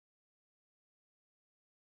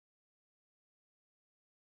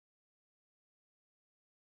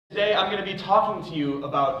Today I'm going to be talking to you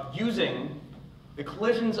about using the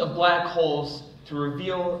collisions of black holes to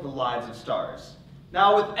reveal the lives of stars.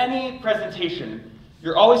 Now, with any presentation,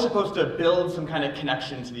 you're always supposed to build some kind of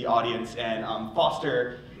connection to the audience and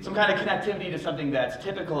foster some kind of connectivity to something that's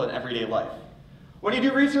typical in everyday life. When you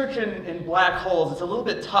do research in black holes, it's a little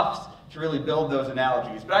bit tough to really build those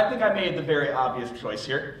analogies, but I think I made the very obvious choice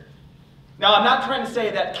here. Now, I'm not trying to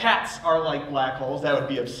say that cats are like black holes, that would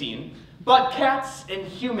be obscene, but cats and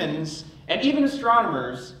humans, and even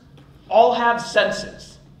astronomers, all have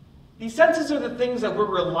senses. These senses are the things that we're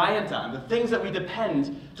reliant on, the things that we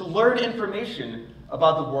depend to learn information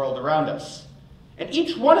about the world around us. And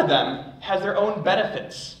each one of them has their own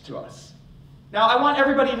benefits to us. Now, I want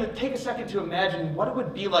everybody to take a second to imagine what it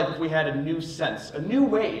would be like if we had a new sense, a new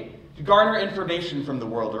way to garner information from the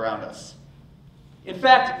world around us. In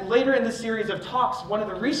fact, later in the series of talks, one of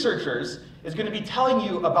the researchers is going to be telling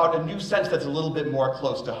you about a new sense that's a little bit more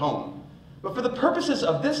close to home. But for the purposes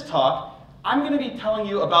of this talk, I'm going to be telling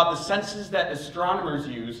you about the senses that astronomers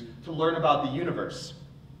use to learn about the universe.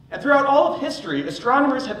 And throughout all of history,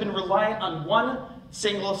 astronomers have been reliant on one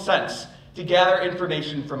single sense to gather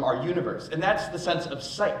information from our universe, and that's the sense of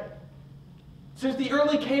sight. Since the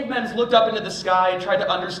early cavemen looked up into the sky and tried to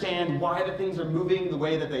understand why the things are moving the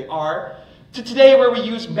way that they are, to today where we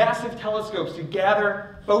use massive telescopes to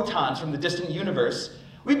gather photons from the distant universe,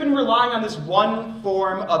 we've been relying on this one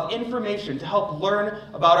form of information to help learn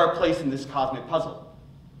about our place in this cosmic puzzle.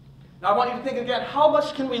 Now I want you to think again, how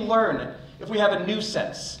much can we learn if we have a new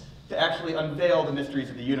sense to actually unveil the mysteries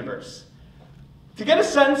of the universe? To get a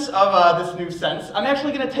sense of this new sense, I'm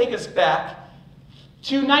actually going to take us back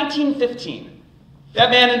to 1915.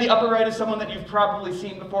 That man in the upper right is someone that you've probably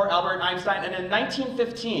seen before, Albert Einstein, and in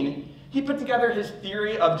 1915, he put together his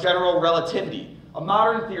theory of general relativity, a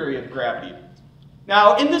modern theory of gravity.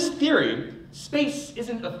 Now, in this theory, space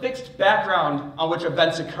isn't a fixed background on which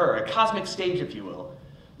events occur, a cosmic stage, if you will.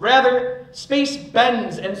 Rather, space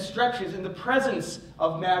bends and stretches in the presence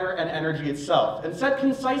of matter and energy itself. And said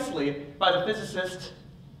concisely by the physicist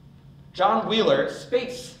John Wheeler,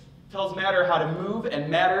 space tells matter how to move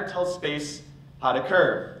and matter tells space how to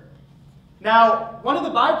curve. Now, one of the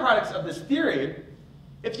byproducts of this theory,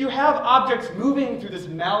 if you have objects moving through this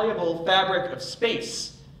malleable fabric of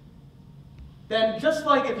space, then just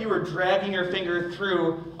like if you were dragging your finger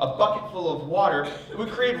through a bucket full of water, it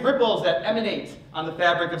would create ripples that emanate on the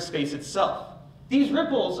fabric of space itself. These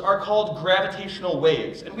ripples are called gravitational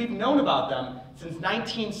waves, and we've known about them since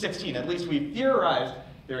 1916, at least we've theorized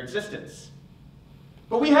their existence.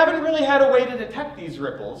 But we haven't really had a way to detect these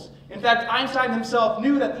ripples. In fact, Einstein himself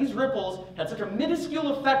knew that these ripples had such a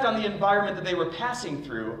minuscule effect on the environment that they were passing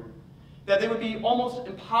through that they would be almost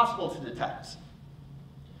impossible to detect.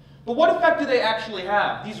 But what effect do they actually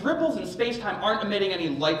have? These ripples in space-time aren't emitting any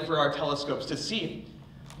light for our telescopes to see.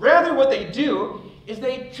 Rather, what they do is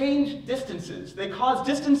they change distances. They cause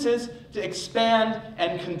distances to expand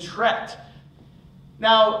and contract.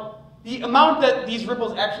 Now, the amount that these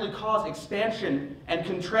ripples actually cause expansion and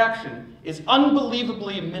contraction is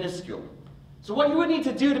unbelievably minuscule. So what you would need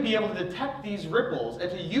to do to be able to detect these ripples and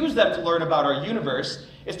to use them to learn about our universe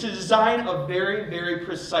is to design a very, very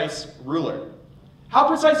precise ruler. How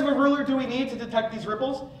precise of a ruler do we need to detect these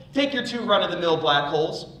ripples? Take your two run-of-the-mill black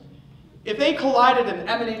holes. If they collided and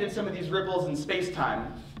emanated some of these ripples in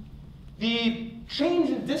space-time, the change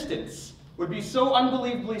in distance would be so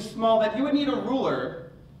unbelievably small that you would need a ruler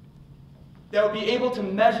that would be able to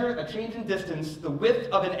measure a change in distance, the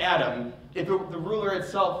width of an atom, if the ruler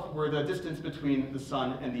itself were the distance between the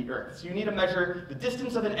sun and the earth. So you need to measure the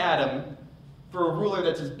distance of an atom for a ruler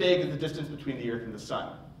that's as big as the distance between the earth and the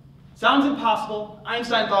sun. Sounds impossible.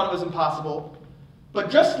 Einstein thought it was impossible. But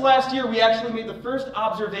just last year, we actually made the first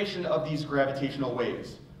observation of these gravitational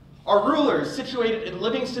waves. Our rulers, situated in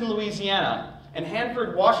Livingston, Louisiana, and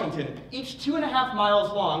Hanford, Washington, each 2.5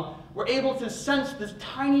 miles long, were able to sense this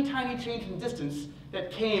tiny, tiny change in distance that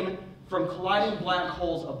came from colliding black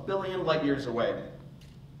holes a billion light years away.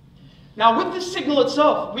 Now, with this signal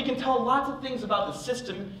itself, we can tell lots of things about the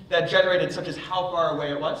system that generated, such as how far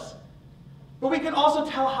away it was. But we can also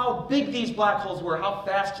tell how big these black holes were, how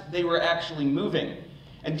fast they were actually moving.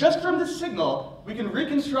 And just from this signal, we can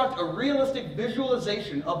reconstruct a realistic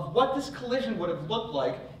visualization of what this collision would have looked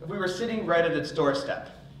like if we were sitting right at its doorstep.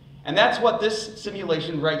 And that's what this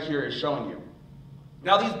simulation right here is showing you.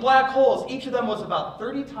 Now, these black holes, each of them was about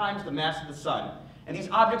 30 times the mass of the sun. And these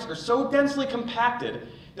objects are so densely compacted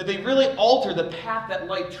that they really alter the path that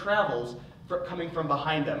light travels coming from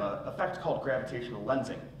behind them, an effect called gravitational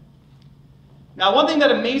lensing. Now, one thing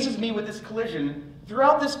that amazes me with this collision,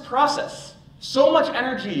 throughout this process, So much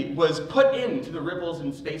energy was put into the ripples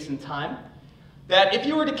in space and time that if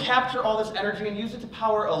you were to capture all this energy and use it to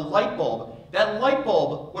power a light bulb, that light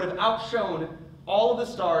bulb would have outshone all of the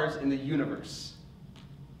stars in the universe.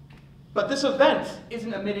 But this event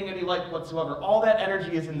isn't emitting any light whatsoever. All that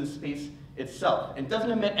energy is in the space itself and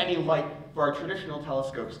doesn't emit any light for our traditional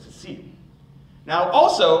telescopes to see. Now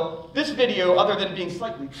also, this video, other than being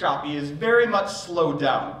slightly choppy, is very much slowed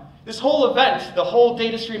down. This whole event, the whole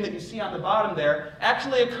data stream that you see on the bottom there,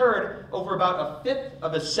 actually occurred over about 1/5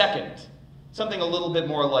 of a second. Something a little bit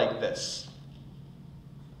more like this.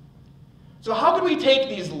 So how can we take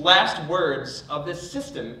these last words of this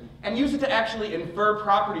system and use it to actually infer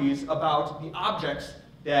properties about the objects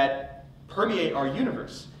that permeate our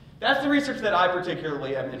universe? That's the research that I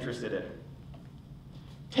particularly am interested in.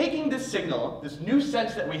 Taking this signal, this new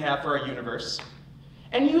sense that we have for our universe,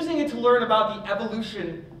 and using it to learn about the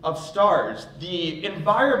evolution of stars, the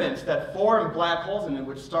environments that form black holes and in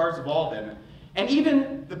which stars evolve in, and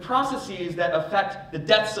even the processes that affect the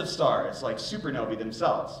deaths of stars, like supernovae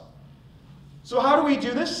themselves. So how do we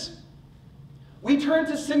do this? We turn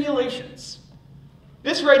to simulations.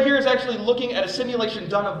 This right here is actually looking at a simulation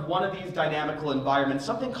done of one of these dynamical environments,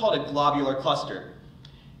 something called a globular cluster.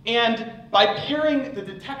 And by pairing the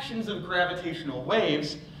detections of gravitational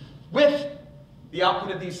waves with the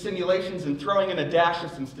output of these simulations and throwing in a dash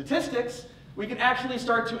of some statistics, we can actually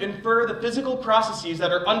start to infer the physical processes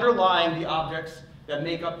that are underlying the objects that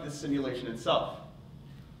make up this simulation itself.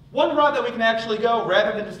 One route that we can actually go,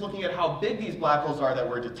 rather than just looking at how big these black holes are that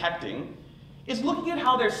we're detecting, is looking at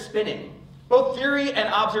how they're spinning. Both theory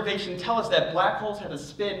and observation tell us that black holes have a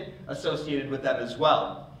spin associated with them as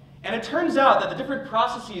well. And it turns out that the different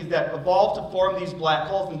processes that evolve to form these black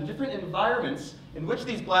holes and the different environments in which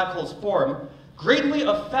these black holes form greatly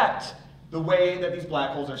affect the way that these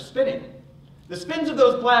black holes are spinning. The spins of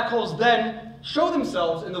those black holes then show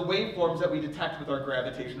themselves in the waveforms that we detect with our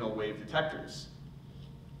gravitational wave detectors.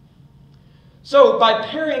 So by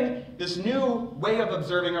pairing this new way of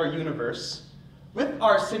observing our universe with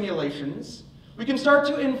our simulations, we can start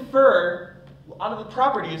to infer a lot of the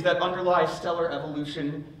properties that underlie stellar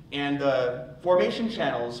evolution and the formation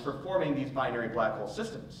channels for forming these binary black hole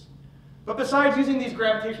systems. But besides using these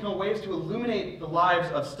gravitational waves to illuminate the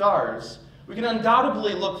lives of stars, we can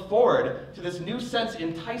undoubtedly look forward to this new sense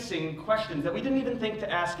enticing questions that we didn't even think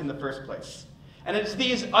to ask in the first place. And it's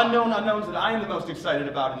these unknown unknowns that I am the most excited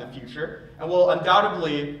about in the future and will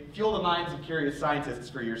undoubtedly fuel the minds of curious scientists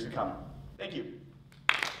for years to come. Thank you.